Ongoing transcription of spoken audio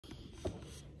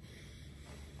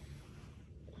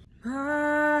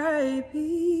My beloved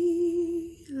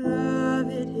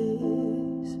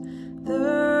is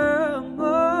the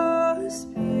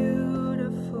most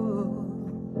beautiful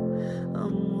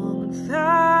among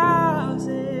thousands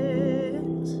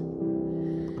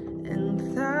and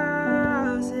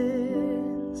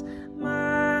thousands.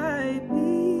 My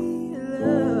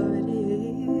beloved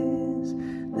is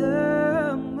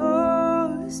the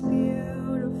most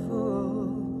beautiful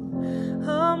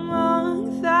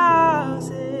among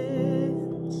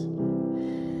thousands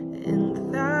and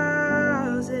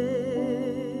thousands.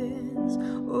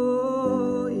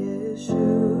 Oh,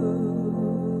 YESHUA.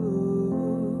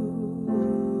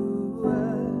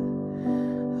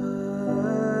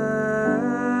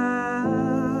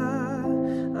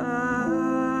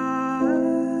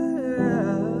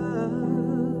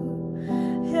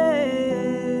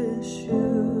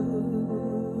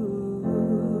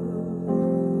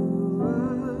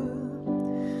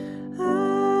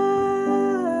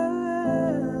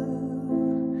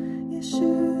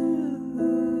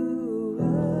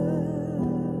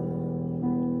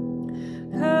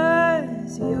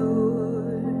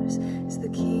 Yours is the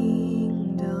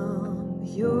kingdom,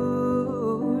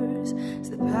 yours is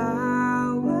the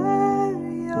power,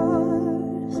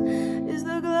 yours is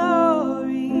the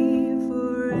glory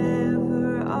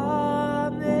forever.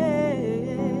 Amen.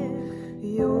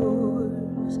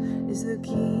 Yours is the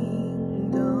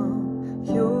kingdom,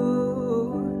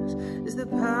 yours is the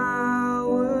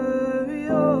power,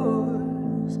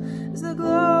 yours is the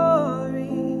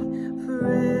glory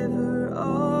forever.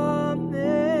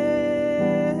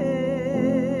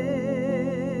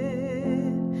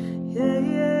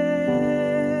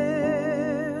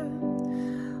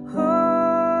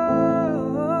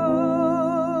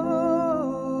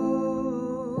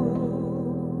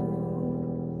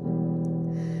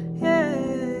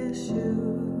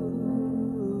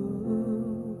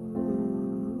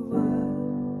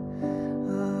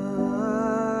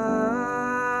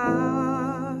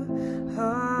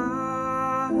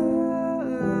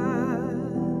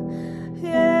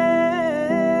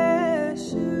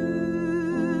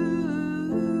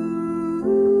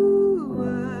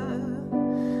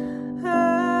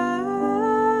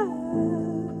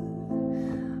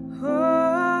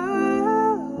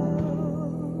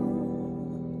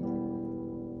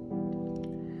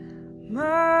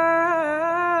 My